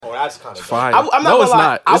That's kind of fire. I'm not no, gonna it's lie.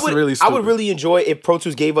 not. It's really I stupid. would really enjoy if Pro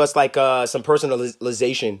Tools gave us like some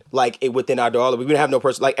personalization, like within our DAW. We wouldn't have no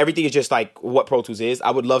person. Like everything is just like what Pro Tools is.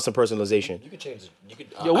 I would love some personalization. You could change it. You could.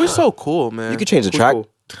 Yo, we're so cool, man. You could change the Who's track. cool?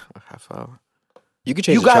 Half hour. You could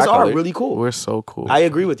change You the guys track are color. really cool. We're so cool. I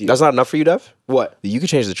agree with you. That's not enough for you, Dev? What? You could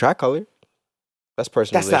change the track color. That's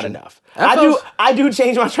personalization. That's not enough. FL's I do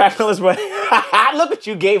change my track colors, but look what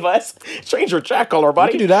you gave us. Change your track color,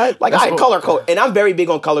 buddy. You can do that. Like I color code, and I'm very big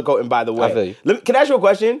on color coding. By the I feel way, you. Can I ask you a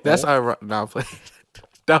question? That's ironic. No, I'm playing.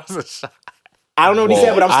 That was a shot. I don't know what he Whoa.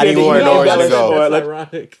 said, but I'm I scared didn't that wanna you know know where better to go. for it. That's Like,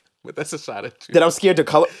 ironic. But that's a shot at you. that I'm scared to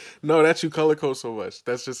color. No, that's you color code so much.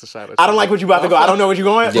 That's just a shot at you. I don't like what you about to go. I don't know what you're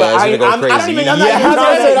going. Yeah, but it's gonna go I don't crazy. even. I'm Yeah, not even that's trying what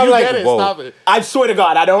I to- said. I'm You like, get it. whoa. Stop it. I swear to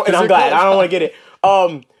God, I don't, and I'm it glad. goes- I don't want to get it.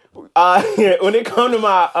 When it comes to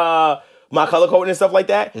my color coding and stuff like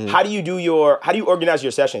that, how do you organize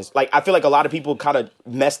your sessions? Like, I feel like a lot of people kind of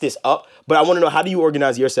mess this up, but I want to know, how do you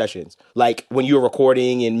organize your sessions? Like when you're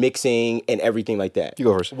recording and mixing and everything like that. You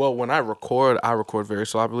go first. Well, when I record very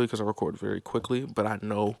sloppily because I record very quickly, but I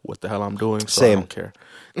know what the hell I'm doing, so Same. I don't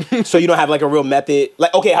care. So you don't have like a real method.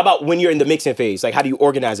 Like, okay, how about when you're in the mixing phase? Like, how do you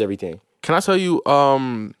organize everything? Can I tell you,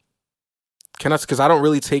 because I don't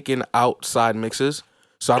really take in outside mixes,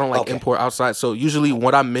 so I don't like Okay. import outside. So usually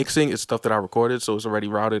what I'm mixing is stuff that I recorded, so it's already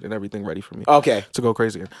routed and everything ready for me Okay. to go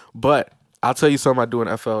crazy in. But I'll tell you something I do in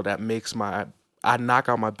FL that makes I knock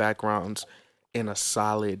out my backgrounds in a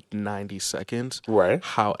solid 90 seconds. Right.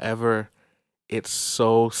 However, it's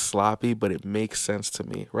so sloppy, but it makes sense to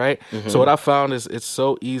me, right? So what I found is it's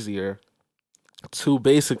so easier to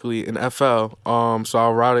basically in FL, so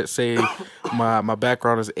I'll route it, say my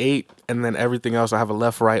background is 8, and then everything else I have a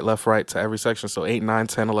left, right to every section. So 8, 9,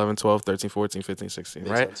 10, 11, 12, 13, 14, 15, 16,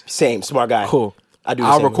 right? Same, smart guy. Cool. I do the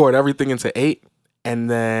I'll same. record everything into 8, and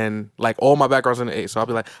then like all my backgrounds into 8. So I'll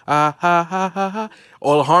be like, ha ha ha.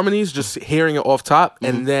 All the harmonies, just hearing it off top,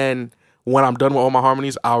 and then when I'm done with all my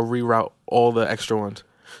harmonies, I'll reroute all the extra ones.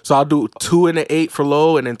 So I'll do 2 in the 8 for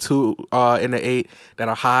low, and then 2 in the 8 that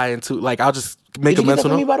are high, and 2 like I'll just make Did a you get that mental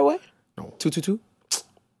for me, note. by the way? No. 222?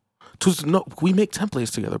 No, we make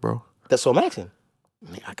templates together, bro. That's what I'm asking.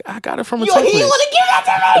 I got it from a Yo, template. he want to give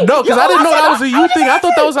that to me. No, because Yo, I didn't know said that was a you thing. I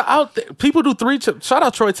thought that said- was an out there. People do 3. Shout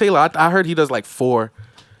out Troy Taylor. I heard he does like 4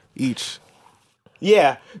 each.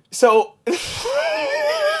 Yeah. So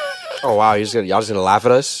Oh wow, y'all just gonna laugh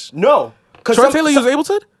at us? no, because Troy Taylor uses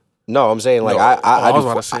Ableton? No, I'm saying like No. I was do.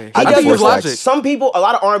 about to say. I He do does four use stacks. Logic. some people, a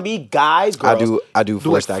lot of R&B guys, girls, I do Do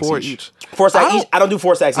 4 like stacks 4 each. each. 4 stacks I each. I don't do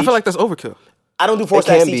 4 stacks I each. feel like that's overkill. I don't do 4 It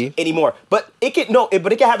stacks can each be. anymore. But it can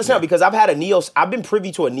but it can happen sound because I've had a Neo. I've been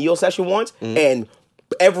privy to a Neo session once, and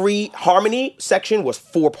every harmony section was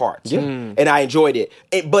 4 parts. And I enjoyed it.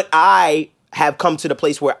 But I have come to the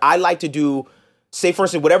place where I like to do, say for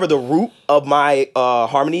instance, whatever the root of my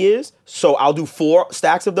harmony is. So I'll do 4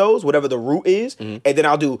 stacks of those, whatever the root is, and then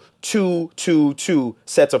I'll do 2, 2, 2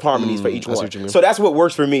 sets of harmonies for each I see one. what you mean. So that's what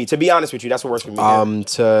works for me. To be honest with you, that's what works for me.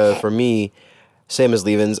 For me, same as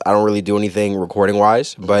Levens, I don't really do anything recording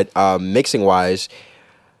wise, but mixing wise,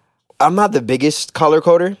 I'm not the biggest color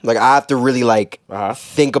coder. Like I have to really like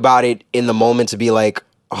think about it in the moment to be like,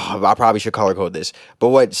 oh, I probably should color code this. But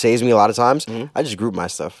what saves me a lot of times, I just group my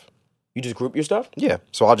stuff. You just group your stuff? Yeah.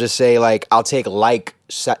 So I'll just say like I'll take like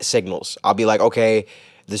signals. I'll be like, okay,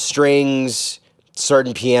 the strings,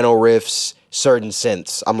 certain piano riffs, certain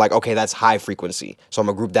synths. I'm like, okay, that's high frequency. So I'm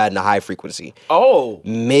gonna group that in a high frequency. Oh.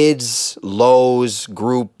 Mids, lows,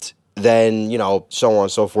 grouped, then so on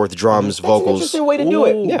and so forth. Drums, That's an vocals. interesting way to do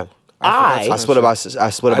it. Yeah. I I split it by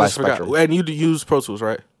spectrum. And you use Pro Tools,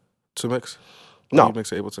 right? To mix? Or No. You mix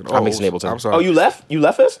Ableton. I mix in Ableton. I'm sorry. Oh, you left? You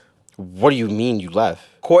left us? What do you mean you left?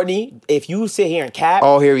 Courtney, if you sit here and cap,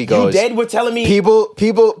 Oh, here he goes. You dead with telling me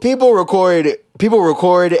People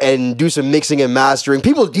record and do some mixing and mastering.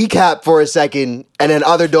 People decap for a second, and then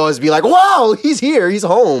other DAWs be like, "Wow, he's here, he's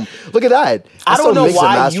home. Look at that." I don't still know mix and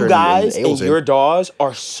why master you in guys and Ableton. your DAWs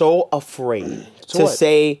are so afraid to what?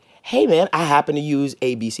 say, "Hey, man, I happen to use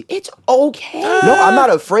ABC." It's okay. No, I'm not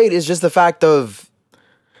afraid. It's just the fact of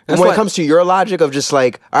when like- it comes to your logic of just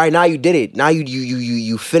like, all right, now you did it. Now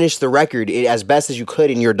you finished the record as best as you could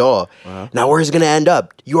in your DAW. Now where's it gonna end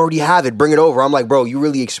up? You already have it. Bring it over. I'm like, bro, you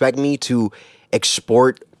really expect me to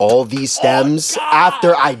export all these stems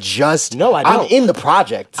after I just No, I I'm don't. in the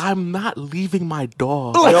project. I'm not leaving my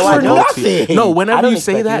DAW. Like, No, I for don't. nothing. No, I whenever don't you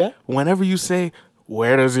say expect you that, whenever you say,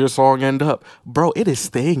 where does your song end up? Bro, it is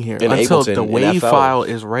staying here In until Ableton, the in wave FL. file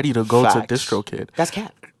is ready to go Facts. to DistroKid. That's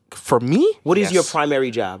cap. For me, What is your yes. primary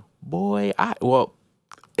job? Boy,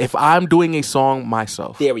 if I'm doing a song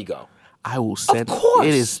myself, There we go. I will send course.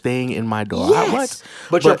 it is staying in my DAW. Yes.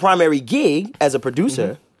 But your primary gig as a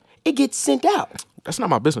producer it gets sent out. That's not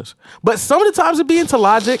my business. But some of the times it be into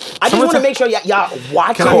Logic. I just want to make sure y'all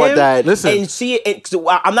watch I want that? Listen. and see it. So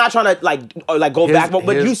I'm not trying to like go back, but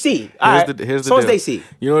you see. Here's As the long as deal. they see.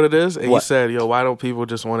 You know what it is? And What? you said, yo, why don't people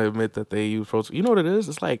just want to admit that they use Pro Tools? You know what it is?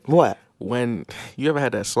 It's like What? when you ever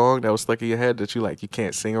had that song that was stuck in your head that you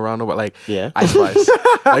can't sing around nobody, like Yeah. Ice Spice.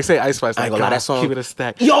 Like say Ice Spice, I like ain't gonna lie, God, that song- keep it a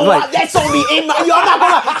stack. Yo, like, that song be in my. Yo, I'm not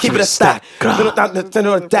gonna lie. Keep it a stack.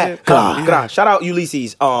 Shout out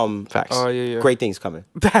Ulysses. Facts. Oh yeah. Great things coming.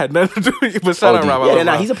 That nothing to do with it, but shout out OD. Rob. Yeah,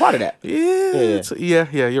 nah, he's a part of that. Yeah,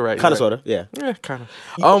 you're right. Kind of, sorta. Yeah. Yeah, kind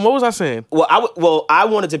of. What was I saying? Well, I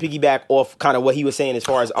wanted to piggyback off kind of what he was saying as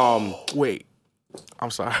far as Wait,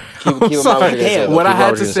 I'm sorry. Keep in mind what you're gonna say. What I Keep in mind had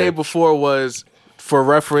what to you're say gonna before was, for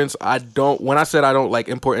reference, when I said I don't like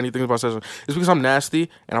import anything about session, it's because I'm nasty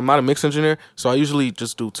and I'm not a mix engineer, so I usually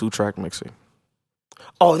just do 2-track mixing.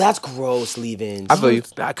 oh, that's gross, Leavins. I feel you.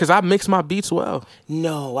 Because I mix my beats well.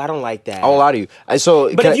 No, I don't like that. I won't lie to you.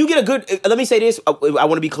 So, But if you get a good, let me say this. I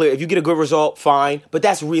want to be clear. If you get a good result, fine. But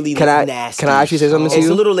that's really nasty. Can I actually say something to you?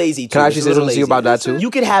 It's a little lazy. Too. Can I actually It's a say little something to you lazy. about that too?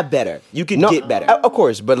 You can have better. You can get better. Of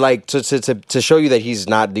course, but like to show you that he's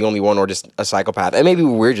not the only one or just a psychopath, and maybe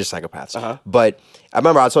we're just psychopaths. But I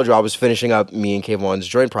remember I told you I was finishing up me and K1's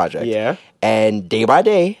joint project. Yeah. And day by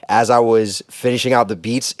day, as I was finishing out the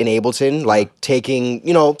beats in Ableton, like taking,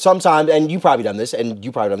 sometimes, and you probably done this, and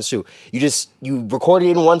you probably done this too. You record it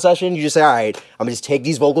in one session. You just say, all right, I'm gonna just take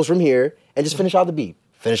these vocals from here and just finish out the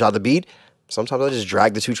beat. Sometimes I just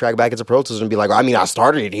drag the 2-track back into Pro Tools and be like, I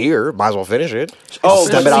started it here. Might as well finish it. Oh,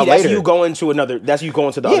 Stem see, it out that's later. you going to another. That's you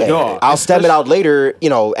going to the other dog. I'll stem it out later,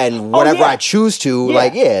 and whenever yeah. I choose to, Yeah.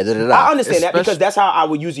 like, da-da-da. I understand that because that's how I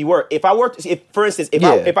would usually work. If I worked, for instance,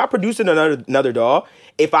 if I produced another dog,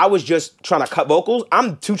 if I was just trying to cut vocals,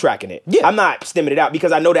 I'm 2-tracking it. Yeah. I'm not stemming it out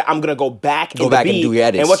because I know that I'm gonna go back in the back and beat do your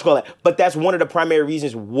edits. and what's called it. But that's one of the primary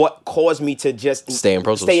reasons what caused me to just Stay in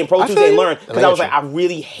Pro Tools. I feel and you. learn because I was like, I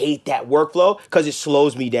really hate that workflow because it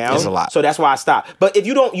slows me down. It's a lot. So that's why I stopped. But if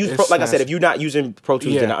you don't use, like I said, nasty. if you're not using Pro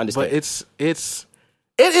Tools, then I understand. But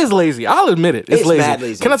it is lazy. I'll admit it. It's lazy. mad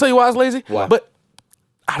lazy. Can I tell you why it's lazy? Why? But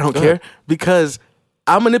I don't care because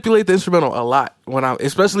I manipulate the instrumental a lot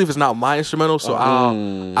especially if it's not my instrumental. So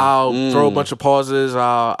I'll throw a bunch of pauses.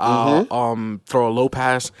 I'll throw a low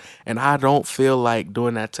pass, and I don't feel like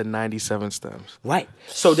doing that to 97 stems. Right.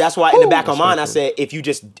 So that's why in the back of my mind, I said if you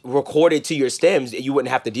just recorded to your stems, you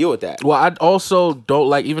wouldn't have to deal with that. Well, I also don't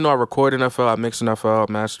like, even though I record in FL, I mix in FL, I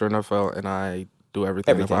master in FL, and I do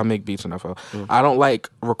everything. In FL. I make beats in FL. I don't like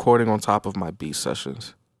recording on top of my beat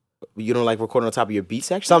sessions. You don't like recording on top of your beat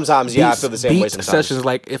section? Sometimes, I feel the same way Beat sometimes. sessions,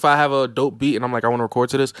 like if I have a dope beat and I'm like, I want to record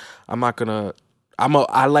to this, I'm not gonna.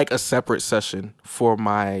 I like a separate session for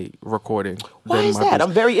my recording. Why than is my that? beats.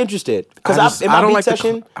 I'm very interested because in my I don't beat like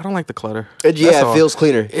session. I don't like the clutter. It That's all. feels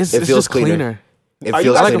cleaner. It's it feels just cleaner. It Are you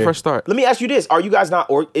feels guys- I like a cleaner. fresh start. Let me ask you this: are you guys not?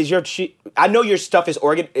 Is your shit? I know your stuff is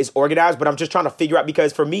organized, but I'm just trying to figure out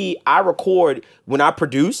because for me, I record when I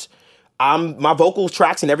produce. My vocal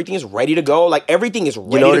tracks and everything is ready to go. Like everything is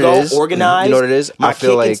ready what to it go, is? organized. You know what it is? My I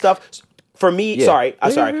feel kick and like- stuff. For me, Yeah. sorry.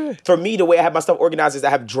 Yeah. For me, the way I have my stuff organized is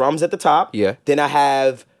I have drums at the top. Yeah. Then I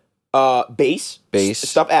have bass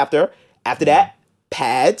stuff after. After that,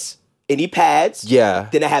 pads. Any pads. Yeah.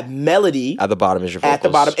 Then I have melody At the bottom is your vocals. at the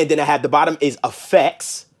bottom, and then I have the bottom is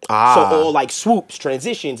effects. So all like swoops,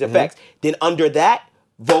 transitions, effects. Then under that,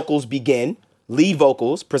 vocals begin, lead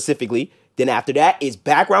vocals specifically. Then after that is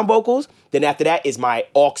background vocals. Then after that is my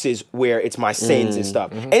auxes where it's my synths and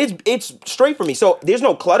stuff. And it's straight for me. So there's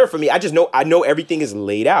no clutter for me. I know everything is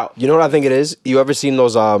laid out. You know what I think it is? You ever seen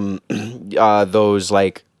those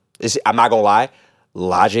like? I'm not gonna lie.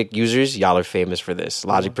 Logic users, y'all are famous for this.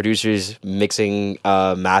 Logic producers, mixing,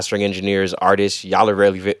 mastering engineers, artists, y'all are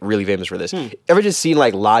really famous for this. Ever just seen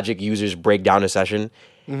like Logic users break down a session,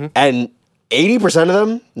 and 80% of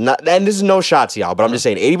them, and this is no shots, y'all, but I'm just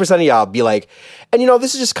saying 80% of y'all be like, and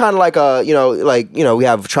this is just kind of like we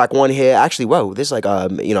have track 1 here. Actually, whoa, this is like I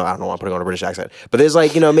don't know why I'm putting on a British accent, but there's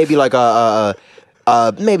like maybe like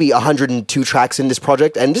maybe 102 tracks in this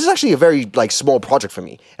project, and this is actually a very like small project for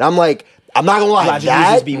me. And I'm like, I'm not gonna lie, Logic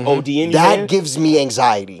that users be ODing, that gives me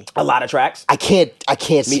anxiety. A lot of tracks. I can't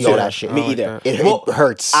see all that shit. Me either. It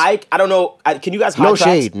hurts. I don't know. Can you guys hide no tracks?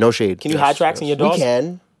 shade, no shade. Can you hide tracks in your We DAWs?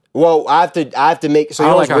 can. Well, I have to make. So you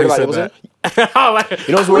I know like what's how weird he about said Ableton? that. I like it.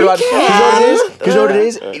 You know what's weird about it? Because you know what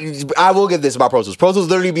it is? I will give this about Pro Tools. Pro Tools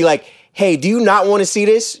literally be like, hey, do you not want to see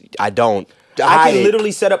this? I don't. I Hide can it.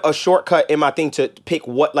 literally set up a shortcut in my thing to pick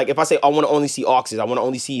what, like, if I say I want to only see auxes, I want to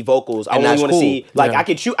only see vocals, I And only that's want to cool. see, like, Yeah.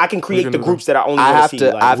 I can create can the do groups that. that I only I want have to see.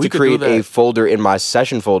 to. I have we to could create do that. a folder in my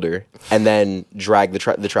session folder and then drag the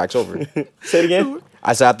tracks over. Say it again.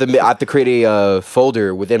 I said I have to create a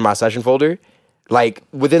folder within my session folder. Like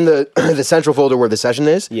within the the central folder where the session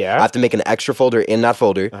is, Yeah. I have to make an extra folder in that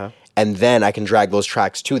folder, and then I can drag those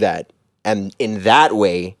tracks to that, and in that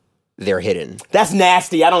way, they're hidden. That's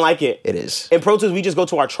nasty. I don't like it. It is. In Pro Tools, we just go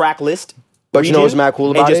to our track list. But you know what's mad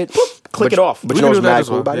cool about and it? just click it off. But We you know can what's do that mad as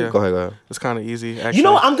cool well, about yeah. it? Go ahead. It's kind of easy. Actually. You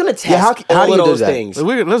know what? I'm gonna test how all do you of do those that? things.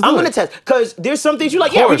 Let's do I'm it. gonna test because there's some things you're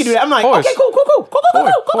like, yeah, we can do that. I'm like, Course. okay, cool.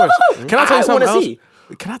 Can I tell you something wanna else? see.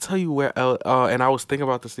 Can I tell you where and I was thinking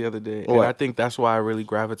about this the other day, and What? I think that's why I really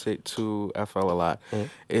gravitate to FL a lot.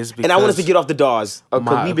 Is because And I want us to get off the DAWs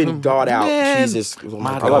because we've been dawed out. Man, Jesus, oh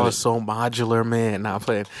my God. DAW is so modular, man. Not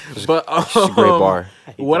playing, but a great bar.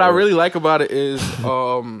 What I really like about it is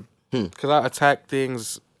because I attack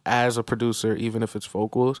things as a producer, even if it's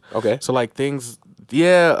vocals. Okay. So like things,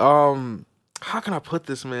 yeah. How can I put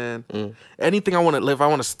this, man? Anything I want to, if I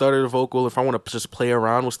want to stutter the vocal, if I want to just play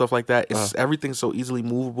around with stuff like that, it's everything's so easily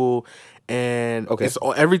movable, and it's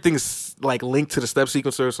everything's like linked to the step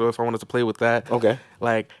sequencer. So if I wanted to play with that,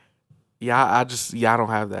 like, I don't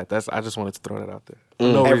have that. I just wanted to throw that out there.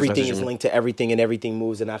 No reason. Everything is linked to everything, and everything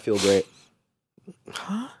moves, and I feel great.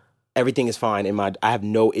 Huh? Everything is fine in my. I have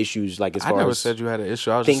no issues. Like as I far never as said you had an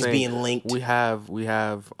issue. I was things just saying being linked. We have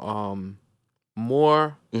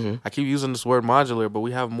more. I keep using this word modular, but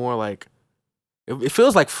we have more like it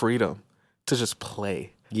feels like freedom to just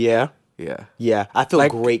play. Yeah. Yeah. I feel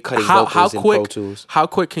Like, great cutting how vocals in quick- Pro Tools How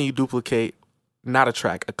quick can you duplicate not a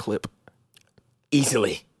track, a clip?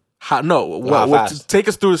 easily. What fast? take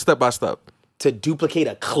us through the step by step. To duplicate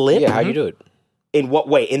a clip. Yeah, how you do it? In what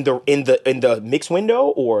way? In the mix window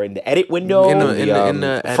or in the edit window? In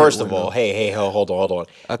the edit First of window. all, hey, hold on.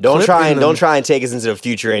 A Don't clip try in and the- don't try and take us into the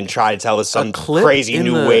future and try to tell us some clip crazy in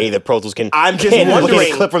new the- way that Pro Tools can. I'm just can wondering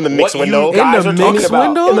duplicate a clip from the mix what you window. guys In the are talking mix about.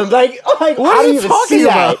 window? And then, like, What how are do you you even talking see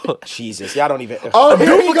about? that? Jesus, y'all don't even. Oh, here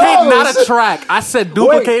he Duplicate goes. not a track. I said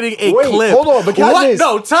duplicating a wait, clip. hold on, but catch what? this.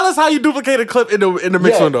 No, tell us how you duplicate a clip in the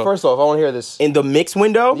mix Yeah, window. first off, I want to hear this. In the mix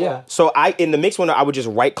window? Yeah. So in the mix window, I would just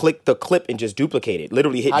right click the clip and just duplicate it.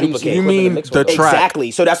 Literally hit How do you duplicate. see You clip in the mean mix the window? track? Exactly.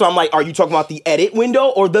 So that's why I'm like, are you talking about the edit window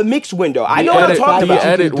or the mix window? I know what I'm edit- talking the about.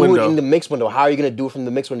 edit You can do window. it in the mix window. How are you going to do it from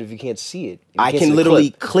the mix window if you can't see it? If you I can't see can the literally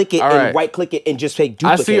clip? click it All and right. right click it and just say I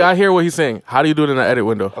duplicate. see. I hear what he's saying. How do you do it in the edit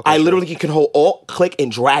window? I literally can hold Alt, click,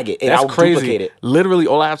 and drag it, and That's I'll crazy. duplicate it. Literally,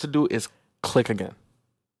 all I have to do is click again.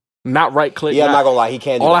 Not right click. Yeah, I'm not going to lie. He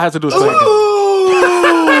can't do All that. I have to do is click again.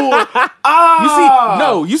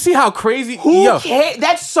 You see how crazy? Who Yo, cares?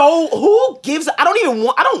 That's so. Who gives? I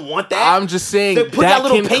don't want that. I'm just saying To put that that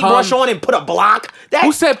little can paintbrush come- on and put a block. That,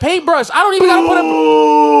 Who said paintbrush? I don't even gotta put a.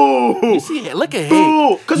 Boo! You see, look at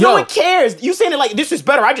him. Because Yo, no one cares. You saying it like this is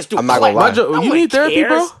better. I just do. I'm not click. gonna lie. Roger, No you one need therapy,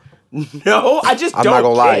 bro? cares. No, I just I'm don't not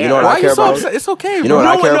gonna lie. care. You know what Why I are care you so about? upset? It's okay. You know bro. what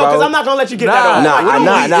I No, care because about? I'm not gonna let you get Nah, that off.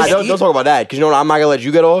 nah, Like, Don't talk about that because you know what? I'm not gonna let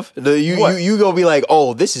you get off. What? You go be like,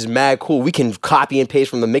 oh, this is mad cool. We can copy and paste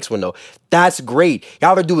from the mix window. That's great.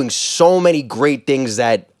 Y'all are doing so many great things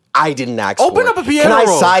that I didn't ask for. Open up a piano Can I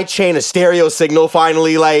roll. sidechain a stereo signal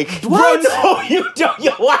finally? Like, Bro, no, you don't.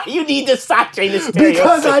 Yo, why you need to sidechain this stereo?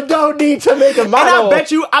 because I don't need to make a And model. I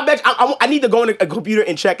bet you, I need to go on a computer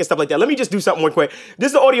and check and stuff like that. Let me just do something more quick. This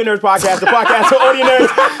is the Audio Nerds podcast, the podcast for audio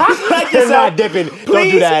nerds. Like You're yourself. not dipping. Don't do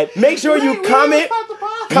Please that. Make sure you comment,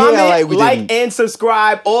 Yeah, like we like, didn't. and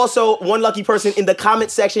subscribe. Also, one lucky person in the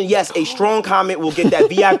comment section. Yes, a strong comment will get that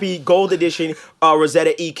VIP Gold Edition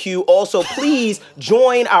Rosetta EQ. Also, please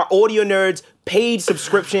join our Audio Nerds paid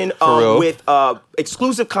subscription real? with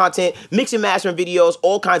exclusive content, mix and mastering videos,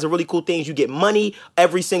 all kinds of really cool things. You get money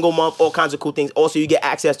every single month, all kinds of cool things. Also, you get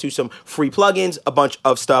access to some free plugins, a bunch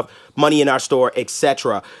of stuff, money in our store,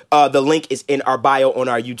 etc. The link is in our bio on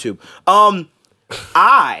our YouTube.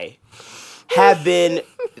 I have been.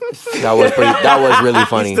 That was really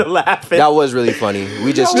funny. Still laughing. That was really funny.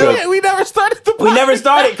 We just took We never started the. We never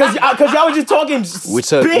started because y'all was just talking.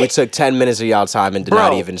 we took 10 minutes of y'all time and did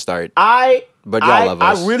not even start. But y'all love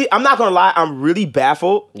us. I'm not gonna lie. I'm really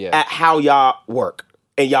baffled at how y'all work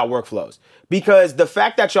and y'all workflows. Because the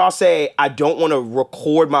fact that y'all say I don't want to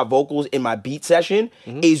record my vocals in my beat session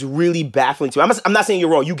is really baffling to me. I'm not saying you're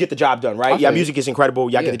wrong. You get the job done, right? Your music is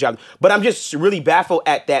incredible. Y'all get the job done. But I'm just really baffled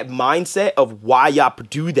at that mindset of why y'all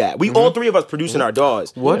do that. We all three of us producing our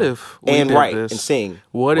DAWs. What if we And did write this? and sing.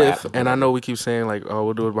 What Rap. if? And I know we keep saying like, oh,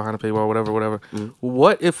 we'll do it behind the paywall, whatever.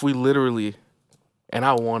 What if we literally? And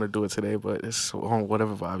I want to do it today, but it's on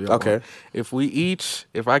whatever vibe y'all Okay. want.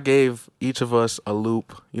 If I gave each of us a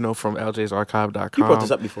loop, from ljsarchive.com. You brought this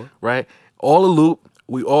up before. Right? All a loop.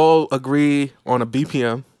 We all agree on a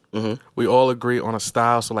BPM. We all agree on a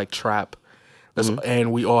style, so like trap.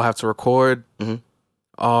 And we all have to record.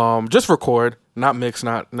 Just record. not mix,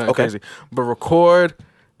 not Okay. crazy, but record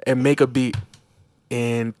and make a beat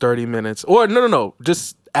in 30 minutes. Or no,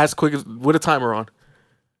 just as quick as with a timer on.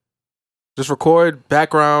 Just record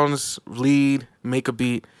backgrounds, lead, make a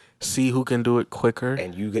beat, see who can do it quicker.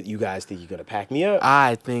 And you guys think you're gonna pack me up?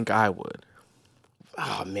 I think I would.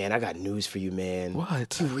 Oh man, I got news for you, man.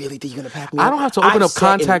 What? You really think you're gonna pack me up? I don't have to open I've up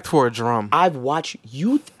sat in- Contact for a drum. I've watched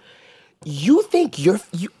you. You think you?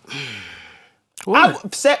 What?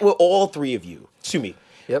 I've sat with all three of you. Excuse me.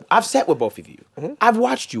 Yep. I've sat with both of you. I've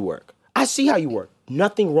watched you work. I see how you work.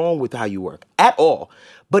 Nothing wrong with how you work at all.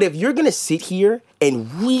 But if you're gonna sit here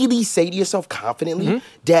and really say to yourself confidently,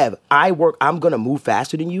 Dev, I'm gonna move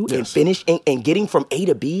faster than you and finish and getting from A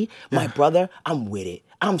to B, my brother, I'm with it.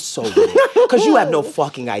 I'm so with it. Because you have no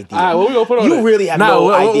fucking idea. All right, what we gonna put on you it? really have Nah, no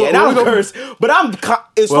what- idea. what And I we don't gonna- curse, but as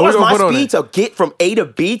What far we as gonna my put on speed it? to get from A to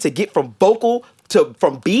B, to get from vocal to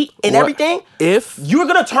from beat and What- everything, if- you're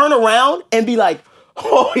gonna turn around and be like,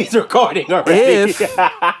 oh, he's recording already.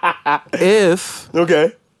 If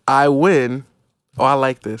Okay. I win, I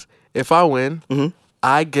like this. If I win, Mm-hmm.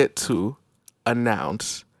 I get to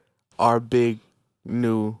announce our big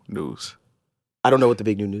new news. I don't know what the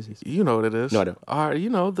big new news is. You know what it is. No, I don't. Our,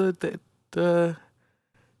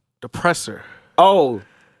 the presser. Oh.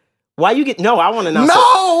 Why you get no, I want to know.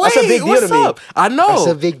 No, That's a big deal what's to me. up? I know. That's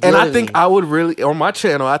a big deal and I to think me. I would really, on my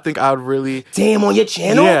channel, I think I would really, Damn, on your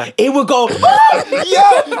channel, Yeah. it would go.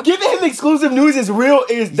 Yeah, giving him exclusive news is real.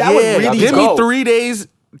 That would really give go. me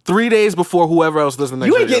 3 days before whoever else does the next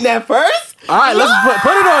You ain't video. getting that first. All right, let's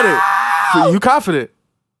put it on it. You confident?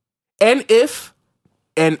 And if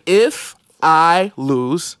I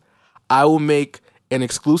lose, I will make an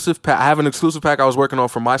exclusive pack. I have an exclusive pack I was working on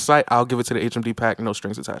for my site. I'll give it to the HMD pack, no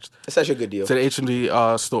strings attached. That's such a good deal. To the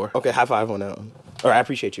HMD store. Okay, high five on that one. All right, I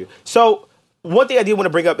appreciate you. So one thing I did want to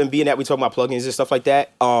bring up, and being that we talk about plugins and stuff like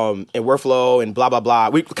that, and workflow and blah blah blah.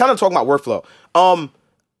 We kind of talking about workflow.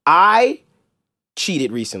 I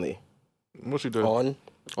cheated recently. What you doing? On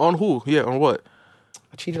On who? Yeah, on what?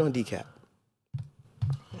 I cheated on Decap.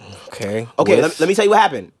 okay. Okay, With- let me tell you what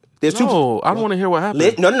happened. There's two. No, I don't want to hear what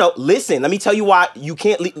happened. No. Listen, let me tell you why you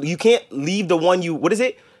can't leave the one you. What is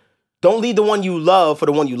it? Don't leave the one you love for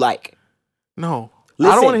the one you like. No, I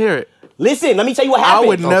Listen. don't want to hear it. Listen, let me tell you what I happened.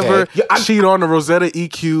 would never Yeah, I'm- cheat on the Rosetta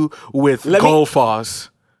EQ with Let me- Goldfoss.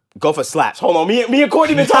 Go for slaps. Hold on, me and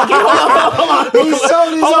Courtney been talking. Hold on. He's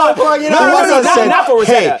so plugging No, out. not for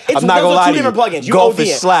Rosetta. Hey, I'm not those gonna are lie two to you. different plugins. You Go OD for in.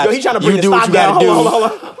 slaps. Yo, he trying to bring You the do what stock you down.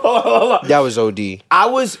 gotta Hold on. That was OD.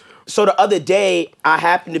 So the other day, I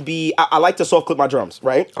happened to be, I like to soft clip my drums,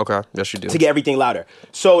 right? Okay. Yes, you do. To get everything louder.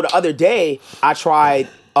 So the other day, I tried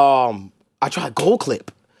Gold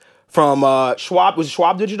Clip from Schwab. Was it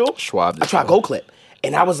Schwab Digital? Schwab I tried Digital. Gold Clip.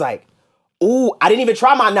 And I was like, ooh, I didn't even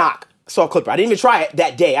try my knock soft clipper. I didn't even try it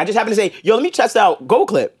that day. I just happened to say, yo, let me test out Gold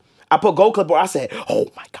Clip. I put Gold Clip on. I said, oh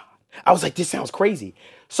my God. I was like, this sounds crazy.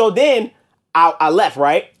 So then I left,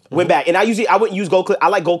 right? Went back. And I wouldn't use Gold Clip. I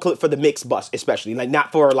like Gold Clip for the mix bus, especially. Like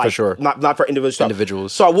not for like, sure. not for individual stuff.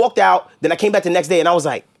 Individuals. So I walked out. Then I came back the next day and I was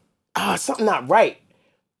like, something not right.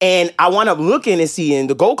 And I wound up looking and seeing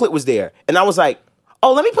the Gold Clip was there. And I was like,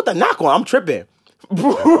 oh, let me put the knock on. I'm tripping.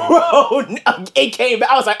 Bro, it came back.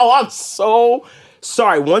 I was like, oh, I'm so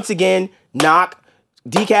sorry. Once again, knock,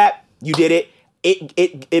 Decap, you did it.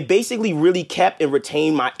 It basically really kept and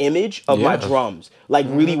retained my image of my drums, like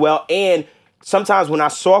really well. And sometimes when I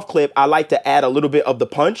soft clip, I like to add a little bit of the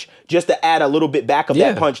punch, just to add a little bit back of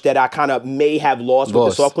that punch that I kind of may have lost with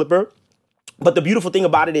the soft clipper. But the beautiful thing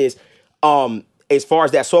about it is, as far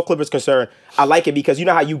as that soft clipper is concerned, I like it because you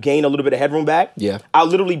know how you gain a little bit of headroom back? Yeah. I'll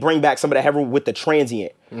literally bring back some of the headroom with the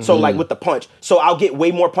transient. So like with the punch. So I'll get way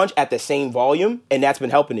more punch at the same volume, and that's been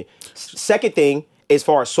helping it. Second thing, as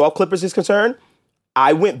far as soft clippers is concerned,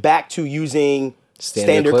 I went back to using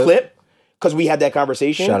standard clip because we had that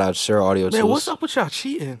conversation. Shout out Sir Audio Tools. Man, what's up with y'all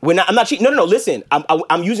cheating? I'm not cheating. No. Listen,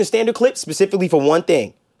 I'm using standard clip specifically for one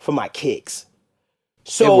thing, for my kicks.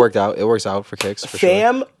 So It worked out. It works out for kicks. For sure.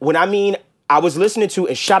 fam, when I mean, I was listening to,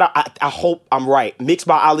 and shout out, I hope I'm right, Mixed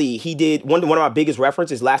by Ali. He did one of my biggest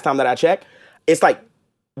references last time that I checked. It's like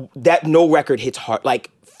that no record hits hard. Like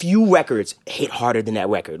few records hit harder than that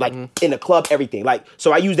record. Like in the club, everything. Like,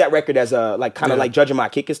 so I use that record as a like kind of like judging my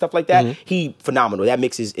kick and stuff like that. He phenomenal. That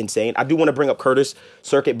mix is insane. I do want to bring up Curtis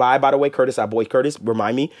Circuit by the way. Curtis, our boy Curtis,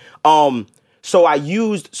 remind me. So I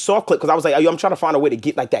used soft clip because I was like, I'm trying to find a way to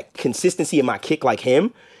get like that consistency in my kick like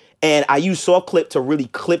him. And I used soft clip to really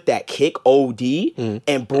clip that kick OD.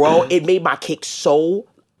 And bro, it made my kick so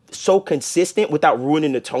consistent without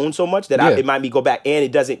ruining the tone so much that it made me go back, and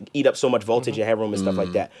it doesn't eat up so much voltage and headroom and stuff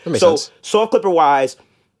like that. makes So sense. soft clipper wise,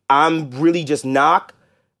 I'm really just knock,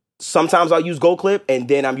 Sometimes I'll use Gold Clip, and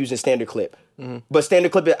then I'm using Standard Clip. But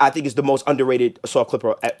Standard Clip, I think, is the most underrated soft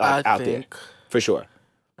clipper out there, for sure.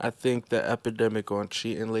 I think the epidemic on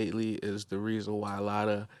cheating lately is the reason why a lot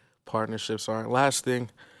of partnerships aren't lasting.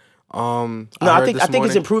 I think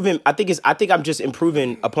it's improving. I think I'm just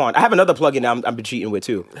improving upon. I have another plugin I've been cheating with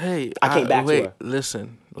too. Hey, I came back to her.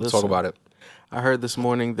 Listen. Let's talk about it. I heard this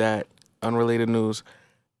morning that, unrelated news,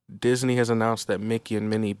 Disney has announced that Mickey and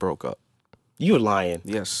Minnie broke up. You're lying.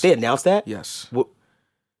 Yes. They announced that? Yes. What?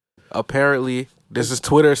 Apparently, this is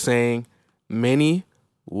Twitter saying Minnie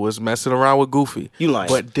was messing around with Goofy. You lying.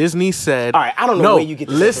 But Disney said... All right, I don't know where you get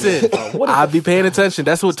this listen, I'll be paying attention.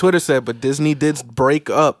 That's what Twitter said, but Disney did break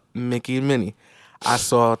up Mickey and Minnie. I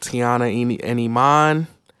saw Tiana and Iman.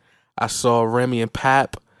 I saw Remy and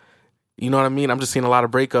Pap. You know what I mean? I'm just seeing a lot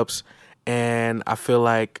of breakups, and I feel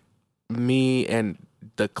like me and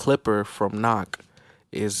the Clipper from Knock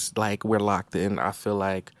is like we're locked in. I feel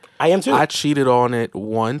like I am too. I cheated on it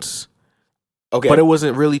once. Okay. But it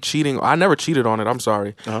wasn't really cheating. I never cheated on it. I'm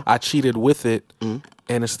sorry. Uh-huh. I cheated with it. And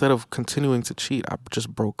instead of continuing to cheat, I just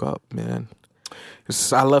broke up, man.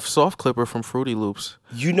 I left Soft Clipper from Fruity Loops.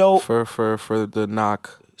 You know, for the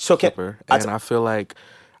Knock so Clipper. And I feel like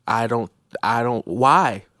I don't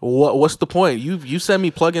why? What's the point? You send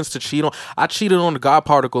me plugins to cheat on. I cheated on the God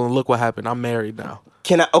Particle and look what happened. I'm married now.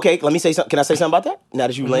 Let me say something. Can I say something about that? Now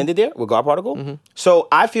that you landed there with God Particle? So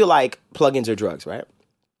I feel like plugins are drugs, right?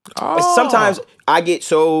 Oh. Sometimes you get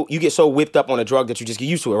so whipped up on a drug that you just get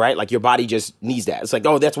used to it, right? Like your body just needs that. It's like,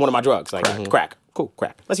 oh, that's one of my drugs. Like crack. Cool,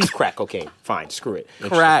 crack. Let's use crack cocaine. Fine, screw it.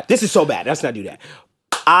 Crack. This is so bad. Let's not do that.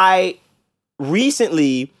 I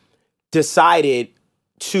recently decided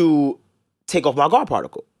to take off my God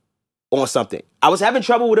Particle on something. I was having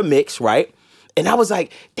trouble with a mix, right? And I was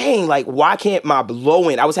like, dang, like, why can't my low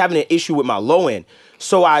end? I was having an issue with my low end.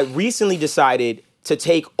 So I recently decided to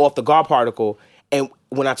take off the God Particle. And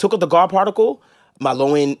when I took off the God Particle, my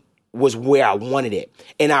low end was where I wanted it.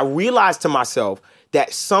 And I realized to myself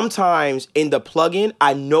that sometimes in the plugin,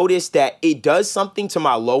 I noticed that it does something to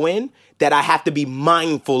my low end that I have to be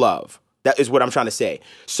mindful of. That is what I'm trying to say.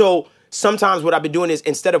 So sometimes what I've been doing is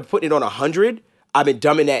instead of putting it on 100, I've been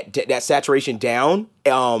dumbing that saturation down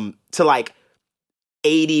to like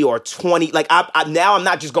 80 or 20. Like now I'm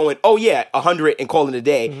not just going, oh yeah, 100 and calling it a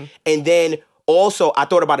day. And then also I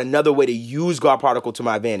thought about another way to use God Particle to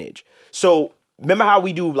my advantage. So remember how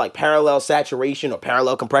we do like parallel saturation or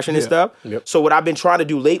parallel compression and stuff? Yep. So what I've been trying to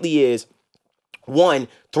do lately is, one,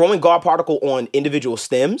 throwing God Particle on individual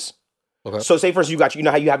stems. Okay. So say for instance, you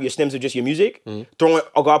know how you have your stems of just your music? Throwing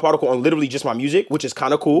a God Particle on literally just my music, which is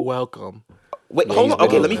kind of cool. Welcome. Wait, hold on.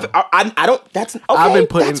 Okay, let me. I don't. That's okay.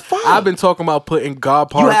 That's fine. I've been talking about putting God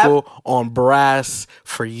Particle on brass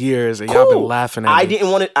for years, and y'all been laughing at me. I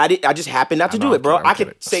didn't want it. I just happened not to do it, bro. I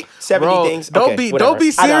could say 70 things. Don't be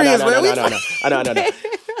serious, man. I know.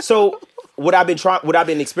 So what I've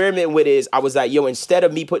been experimenting with is I was like, yo, instead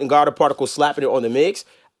of me putting God Particle, slapping it on the mix,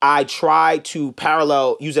 I try to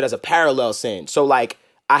use it as a parallel send. So like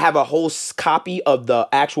I have a whole copy of the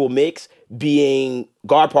actual mix being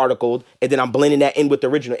God Particled, and then I'm blending that in with the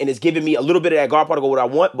original, and it's giving me a little bit of that God Particle what I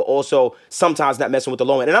want, but also sometimes not messing with the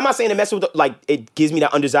low end. And I'm not saying to mess with it gives me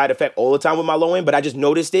that undesired effect all the time with my low end, but I just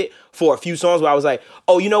noticed it for a few songs where I was like,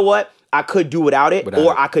 oh, you know what? I could do without it,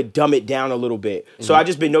 or I could dumb it down a little bit. So I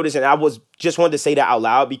just been noticing. I just wanted to say that out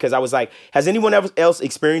loud because I was like, has anyone else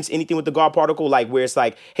experienced anything with the God Particle? Like where it's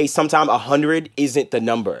like, hey, sometimes 100 isn't the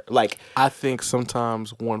number. Like I think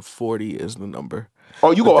sometimes 140 is the number.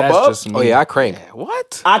 Oh, you go above? Oh yeah, I crank.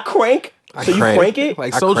 What? I crank? So you crank it?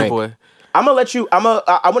 Like Soulja Boy. I'm gonna let you. I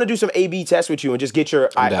want to do some A/B tests with you and just get your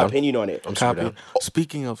opinion on it. I'm copy.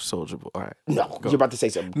 Speaking of Soulja Boy, all right. No, you're about to say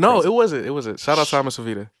something. No, crazy. it wasn't. Shout out Simon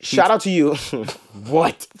Savita. Shout out to you.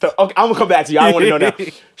 What? Okay, I'm gonna come back to you. I want to know now.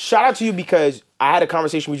 Shout out to you because I had a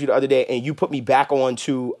conversation with you the other day and you put me back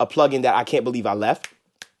onto a plugin that I can't believe I left.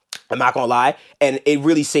 I'm not gonna lie, and it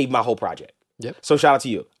really saved my whole project. Yep. So shout out to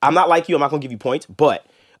you. I'm not like you. I'm not gonna give you points, but.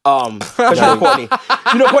 Because you know Courtney.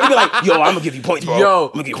 Courtney be like, yo, I'm gonna give you points, bro. Yo,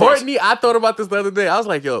 Courtney, I thought about this the other day. I was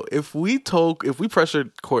like, yo, if we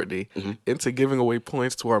pressured Courtney into giving away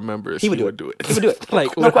points to our members, he would do it. He would do it.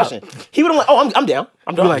 Like, no question. He would have like, oh, I'm down.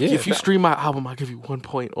 I'm done. Like, if you stream my album, I'll give you 1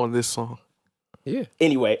 point on this song. Yeah.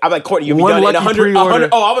 Anyway, I'm like, Courtney, you'll be done in 100.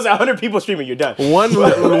 Oh, I was at 100 people streaming. You're done. One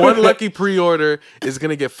lucky pre-order is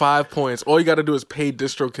gonna get 5 points. All you got to do is pay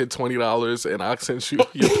DistroKid $20, and I'll send you.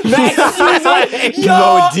 Yo,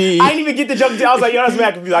 I didn't even get the jump. I was like, yo, that's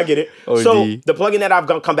mad confused. I get it. OD. So the plugin that I've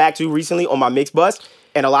come back to recently on my mix bus,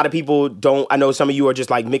 and a lot of people don't. I know some of you are just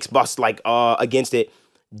like mix bus, like against it.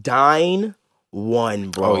 Dyn one,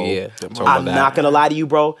 bro. Oh, yeah. I'm not gonna lie to you,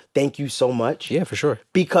 bro. Thank you so much. Yeah, for sure.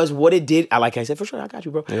 Because what it did, like I said, for sure, I got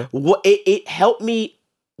you, bro. Yeah. What it helped me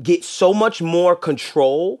get so much more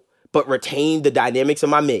control, but retain the dynamics of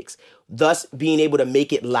my mix, thus being able to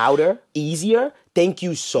make it louder, easier. Thank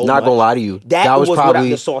you so much. Not gonna lie to you. That was probably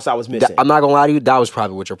the sauce I was missing. I'm not gonna lie to you. That was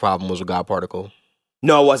probably what your problem was with God Particle.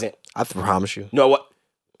 No, it wasn't. I promise you. No, what?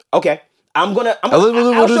 Okay. We'll do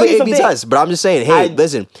the A/B test, but I'm just saying. Hey,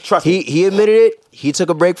 listen. Trust me. He admitted it. He took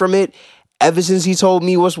a break from it. Ever since he told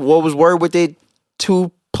me what was word with it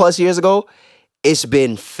 2+ years ago, it's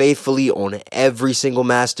been faithfully on every single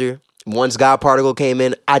master. Once God Particle came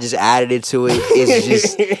in, I just added it to it. It's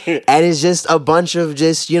just and it's just a bunch of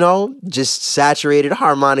just saturated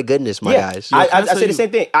harmonic goodness, my guys. I say the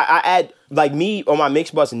same thing. I add, like, me on my mix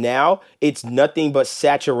bus now, it's nothing but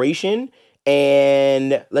saturation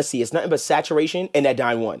and let's see, it's nothing but saturation and that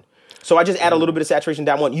Dine 1. So I just add a little bit of saturation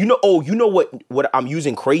Dine 1. You know what I'm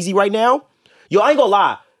using crazy right now? Yo, I ain't gonna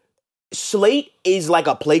lie. Slate is like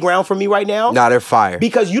a playground for me right now. Nah, they're fire.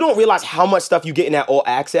 Because you don't realize how much stuff you get in that all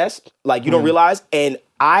access. Like, you don't realize. And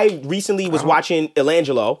I recently was watching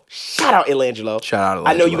Elangelo. Shout out Elangelo.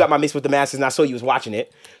 I know you got my mix with the Masters and I saw you was watching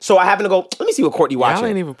it. So I happened to go, let me see what Courtney watching. Y'all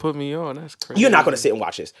ain't even put me on. That's crazy. You're not going to sit and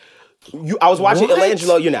watch this. I was watching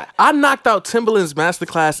Elangelo. You're not. I knocked out Timbaland's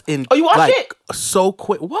masterclass in you watched it? So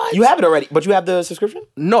quick. What? You have it already, but you have the subscription?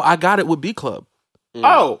 No, I got it with B Club.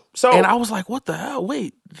 Oh, so. And I was like, what the hell?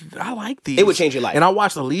 Wait, I like these. It would change your life. And I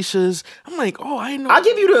watched Alicia's. I'm like, oh, I didn't know. I'll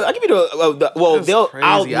give you the well, That's they'll,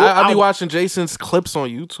 crazy. I'll be watching Jason's clips on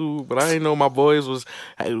YouTube, but I didn't know my boys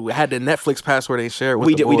had the Netflix password they shared with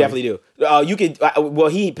we the boy. We definitely do. You could,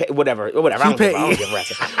 whatever. I don't give a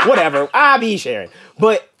rat's. Whatever. I'll be sharing.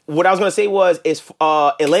 But what I was gonna say is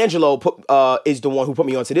Elangelo is the one who put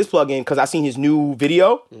me onto this plugin because I seen his new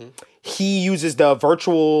video. Mm-hmm. He uses the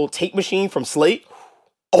virtual tape machine from Slate.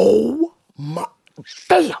 Oh my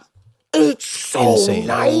damn! It's so insane.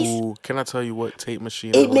 nice. Ooh, can I tell you what tape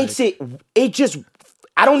machine? It makes it. It just.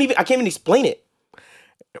 I can't even explain it.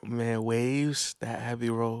 Man, Waves, that Abbey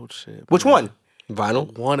Road shit. Which one?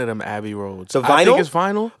 Vinyl? One of them Abbey Roads. The vinyl? I think it's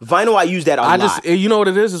vinyl. Vinyl, I use that a lot. You know what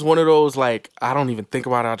it is? It's one of those, like, I don't even think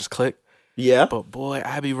about it. I just click. Yeah. But boy,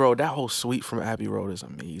 Abbey Road, that whole suite from Abbey Road is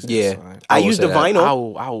amazing. Yeah. Son. I use the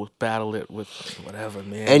vinyl. I will battle it with whatever,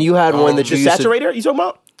 man. And you had one that you the used saturator you talking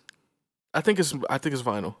about? I think it's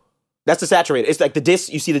vinyl. That's the saturator. It's like the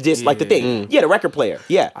disc. You see the disc, like the thing. Yeah, the record player.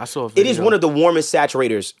 Yeah. I saw a It is video. one of the warmest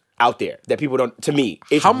saturators out there that people don't. To me,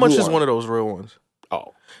 it's How much is warm. one of those real ones?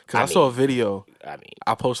 Oh, Because I saw a video. I mean,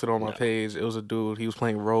 I posted on my page. It was a dude. He was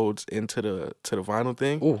playing Rhodes into the vinyl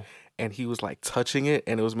thing. Ooh. And he was like touching it,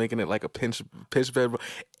 and it was making it like a pitch bed.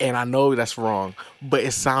 And I know that's wrong, but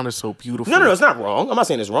it sounded so beautiful. no, it's not wrong. I'm not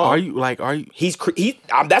saying it's wrong. Are you?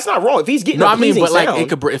 That's not wrong. If he's getting No, a I mean, pleasing but like sound, if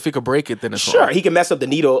it could break it, then it's sure, wrong. he can mess up the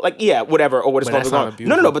needle, like whatever, or what it's But going that to sounded go.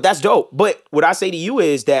 beautiful. No, but that's dope. But what I say to you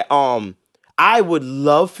is that I would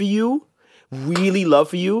love for you, really love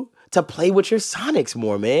for you, to play with your Sonics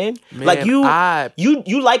more, man. Like you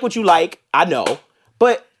like what you like, I know,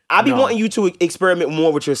 but I be wanting you to experiment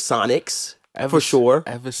more with your Sonics. For sure.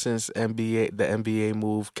 Ever since the NBA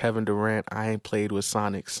move, Kevin Durant, I ain't played with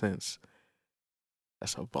Sonic since.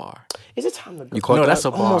 That's a bar. Is it time to go? You caught No, that? that's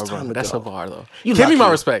a bar, Almost bro. time to That's go. a bar, though. You Give me my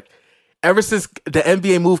lucky. respect. Ever since the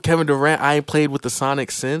NBA moved Kevin Durant, I ain't played with the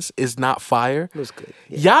Sonic since. Is not fire. It was good.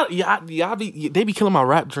 Yeah. They be killing my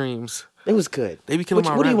rap dreams. It was good. They be killing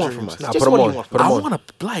my What do you rap want from dreams. us? Nah, Just put 'em what do on. you want Put from them I us? on. want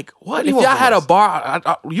to like what do if you y'all want from had a us?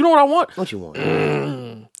 bar? You know what I want? What you want?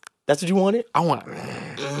 That's what you wanted? I want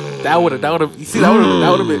that would have. You see, that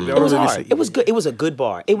would have been. It was hard. It was good. It was a good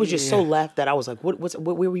bar. It was just so left that I was like, where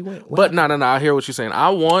we went? But no. I hear what you're saying.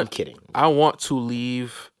 I'm kidding. I want to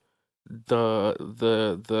leave the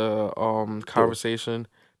conversation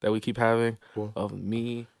that we keep having of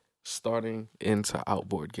me starting into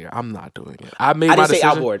outboard gear. I'm not doing it. I made I my didn't say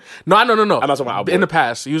decision. outboard. No. I'm not talking about outboard. In the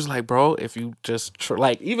past, he was like, bro, if you just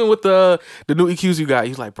like, even with the new EQs you got,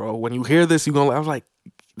 he's like, bro, when you hear this, you gonna. I was like,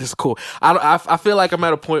 this is cool. I feel like I'm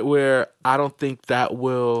at a point where I don't think that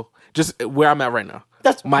will just where I'm at right now.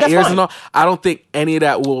 That's my that's ears fine. and all. I don't think any of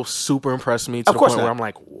that will super impress me to Of the course point not. where I'm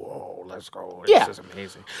like, whoa, let's go. Yeah. This is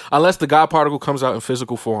amazing. Unless the God particle comes out in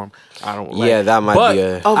physical form, I don't. Like, Yeah, that might but be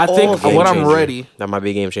a Of I think all things. what I'm game changer. ready. That might be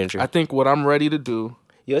a game changer. I think what I'm ready to do.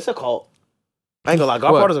 Yo, it's a cult. I ain't gonna lie.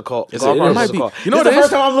 God What? Party's a cult. It's- God it Party's might a be. cult. You know This what is it the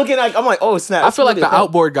first is? time I'm looking like, I'm like, oh, snap. I feel like It's the a cult.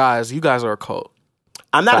 outboard guys, you guys are a cult.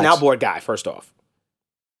 I'm not an Facts. outboard guy, first off.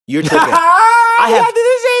 You're tripping. I have did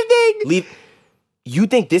the same thing. leave. You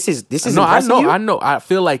think this is No, I impressing you? know. I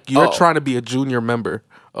feel like you're Oh. trying to be a junior member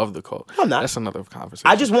of the cult. I'm not. That's another conversation.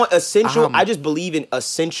 I just want essential. I just believe in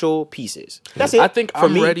essential pieces. That's it. I think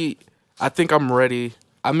I'm ready. I think I'm ready.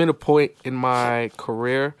 I'm in a point in my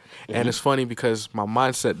career, and it's funny because my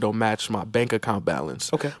mindset don't match my bank account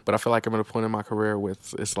balance. Okay. But I feel like I'm in a point in my career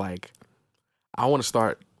with it's like I want to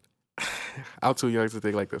start. I'm too young to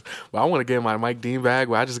think like this, but I want to get my Mike Dean bag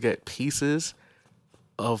where I just get pieces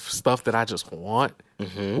of stuff that I just want,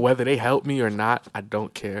 whether they help me or not. I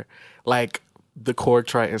don't care. Like the Korg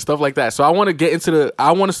Triton and stuff like that. So I want to get into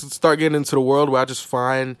I want to start getting into the world where I just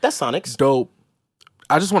find that's Sonics. Dope.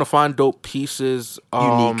 I just want to find dope pieces,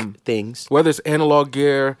 unique things. Whether it's analog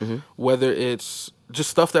gear, whether it's just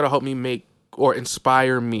stuff that'll help me make or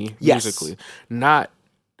inspire me musically, not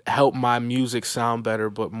help my music sound better,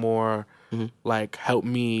 but more like help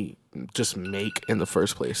me just make in the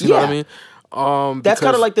first place. You know what I mean? That's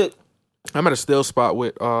kind of like the. I'm at a still spot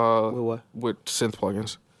with what? With synth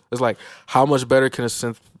plugins. It's like how much better can a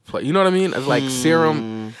synth play? You know what I mean? It's like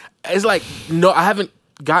Serum. It's like no, I haven't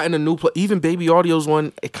gotten a new even Baby Audio's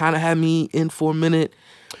one. It kind of had me in for a minute,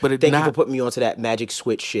 but Thank you for putting me onto that Magic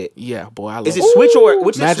Switch shit. Yeah, boy, I love it. Is it Switch or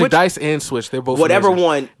which is Magic Switch? Dice and Switch? They're both whatever amazing.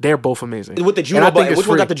 one. They're both amazing With the Juno button. Which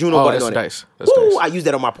one got the Juno button that's on Dice. it? That's Ooh, Dice. I used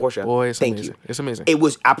that on my Porsche. Boy, it's thank amazing. you. It's amazing. It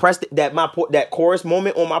was. I pressed that chorus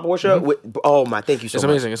moment on my Porsche. With, oh my, thank you so It's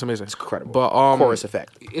much. amazing. It's amazing. It's incredible. But chorus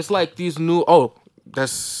effect. It's like these new. Oh,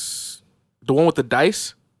 that's the one with the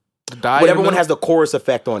dice. Whatever one has the chorus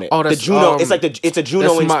effect on it. Oh, that's the Juno. It's like it's a Juno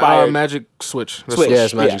that's inspired my, Magic Switch. Switch. Yeah,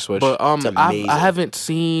 it's Magic Switch. But It's amazing. I haven't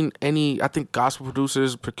seen any. I think Gospel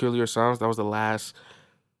Producers Peculiar Sounds. That was the last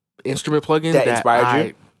instrument plugin That inspired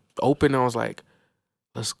you? Opened and I was like,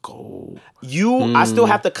 let's go. I still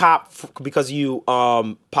have to cop because you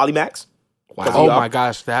Polymax. Wow. Oh my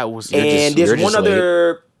gosh, that was. And there's one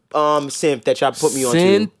other synth that y'all put me on.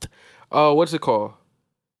 Synth. What's it called?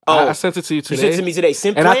 Oh, I sent it to you today. You sent it to me today.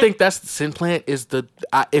 Synplant? And I think that's Synplant is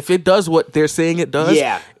if it does what they're saying it does,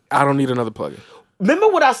 I don't need another plugin. Remember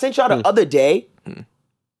what I sent y'all the other day?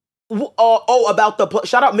 About the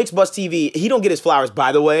shout out Mixbus TV. He don't get his flowers,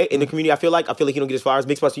 by the way, in the community. I feel like he don't get his flowers.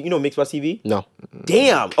 Mixbus, you know Mixbus TV? No.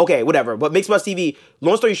 Damn. Okay, whatever. But Mixbus TV.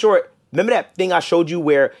 Long story short, remember that thing I showed you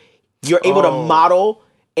where you're able to model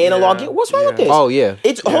analog gear? What's wrong with this? Oh yeah.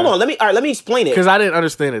 Hold on. Let me explain it. Because I didn't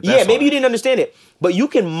understand it. Maybe you didn't understand it. But you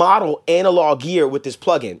can model analog gear with this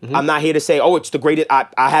plugin. I'm not here to say, it's the greatest.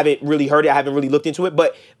 I haven't really heard it. I haven't really looked into it.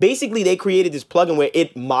 But basically, they created this plugin where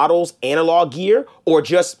it models analog gear or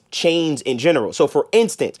just chains in general. So, for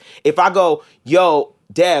instance, if I go, yo,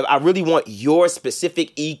 Dev, I really want your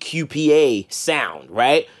specific EQPA sound,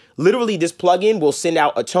 right? Literally, this plugin will send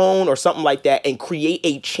out a tone or something like that and create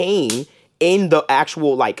a chain in the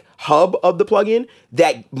actual hub of the plugin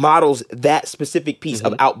that models that specific piece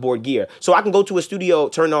of outboard gear. So I can go to a studio,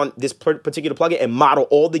 turn on this particular plugin and model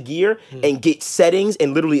all the gear and get settings,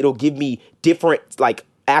 and literally it'll give me different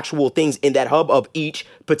actual things in that hub of each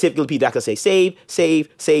particular piece. I can say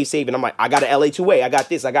save, and I'm like, I got an LA2A, I got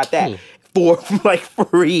this, I got that for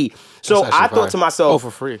free. So I thought to myself, for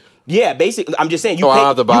free. Yeah, basically, I'm just saying.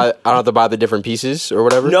 I don't have to buy the different pieces or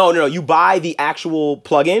whatever. No. You buy the actual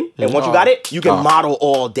plugin, and once you got it, you can model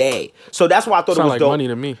all day. So that's why I thought it was like dope. Money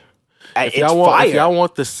to me. It's fire. If y'all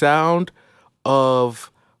want the sound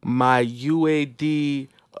of my UAD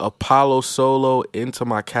Apollo solo into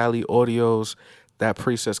my Cali Audios, that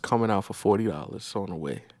preset's coming out for $40 on the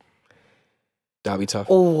way. That'd be tough.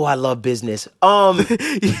 Oh, I love business.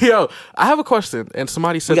 Yo, I have a question, and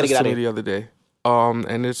somebody said this to me here. the other day.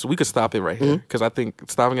 And we could stop it right here because I think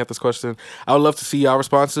stopping at this question, I would love to see y'all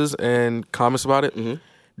responses and comments about it.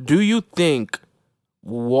 Do you think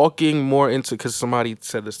walking more into, because somebody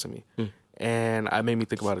said this to me and I made me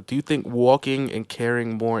think about it. Do you think walking and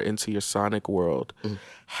carrying more into your sonic world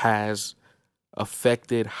has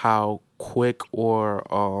affected how quick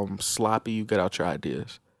or sloppy you get out your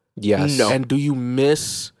ideas? Yes. No. And do you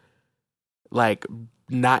miss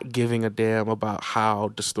not giving a damn about how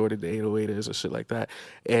distorted the 808 is or shit like that,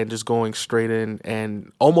 and just going straight in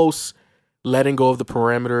and almost letting go of the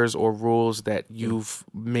parameters or rules that you've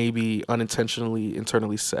maybe unintentionally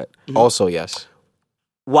internally set? Also, yes.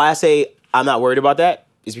 Why I say I'm not worried about that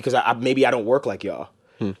is because maybe I don't work like y'all.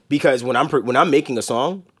 Because when I'm making a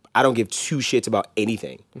song, I don't give two shits about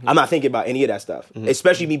anything. I'm not thinking about any of that stuff,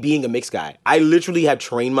 especially me being a mix guy. I literally have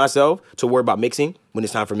trained myself to worry about mixing when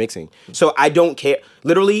it's time for mixing. So I don't care.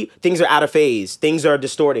 Literally, things are out of phase. Things are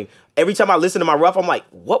distorting. Every time I listen to my rough, I'm like,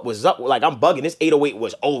 what was up? I'm bugging. This 808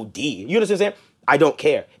 was OD. You understand what I'm saying? I don't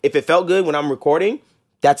care. If it felt good when I'm recording,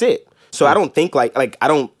 that's it. So I don't think I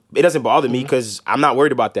don't It doesn't bother me because I'm not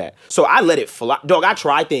worried about that. So I let it fly. Dog, I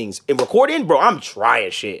try things. In recording, bro, I'm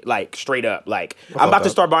trying shit. Like, straight up. Like, I'm about to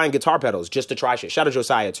start buying guitar pedals just to try shit. Shout out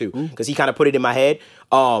Josiah, too, because he kind of put it in my head.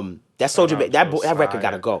 That Soldier, that record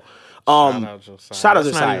gotta go. Shout out Josiah. Shout out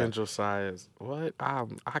That's Josiah. not even Josiah's. What? I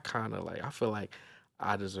kind of like. I feel like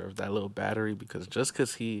I deserve that little battery because just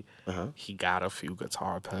because he got a few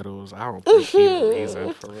guitar pedals, I don't think he's the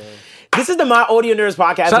reason for real. This is the My Audio Nerds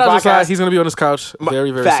podcast. Shout out podcast. Josiah. He's gonna be on this couch very,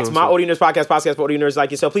 very Facts. soon. My Audio Nerds podcast for audio nerds like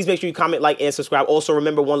yourself. Please make sure you comment, like, and subscribe. Also,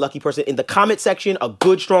 remember, one lucky person in the comment section, a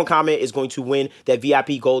good, strong comment is going to win that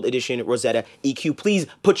VIP Gold Edition Rosetta EQ. Please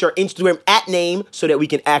put your Instagram @name so that we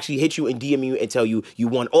can actually hit you and DM you and tell you you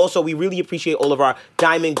won. Also, we really appreciate all of our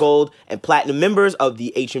Diamond, Gold, and Platinum members of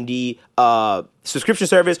the HMD subscription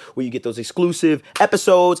service, where you get those exclusive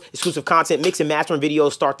episodes, exclusive content, mix and mastering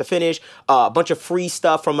videos start to finish, a bunch of free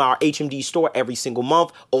stuff from our HMD store every single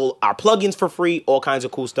month, all our plugins for free, all kinds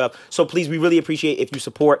of cool stuff. So please, we really appreciate if you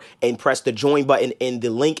support and press the join button in the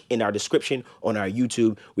link in our description on our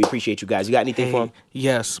YouTube. We appreciate you guys. You got anything for them?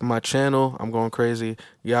 Yes, my channel. I'm going crazy.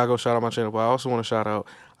 Yeah, go shout out my channel, but I also want to shout out.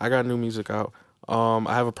 I got new music out.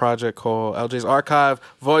 I have a project called LJ's Archive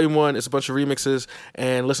Volume 1. It's a bunch of remixes,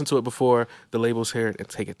 and listen to it before the labels hear it and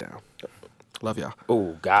take it down. Love y'all.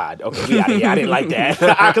 Oh, God. Okay, we out of here. I didn't like that.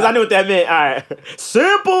 Because I knew what that meant. All right.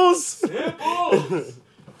 Simples.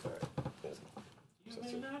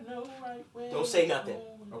 Don't say nothing,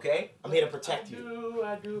 okay? I'm here to protect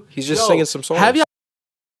you. He's just singing some songs. Have y'all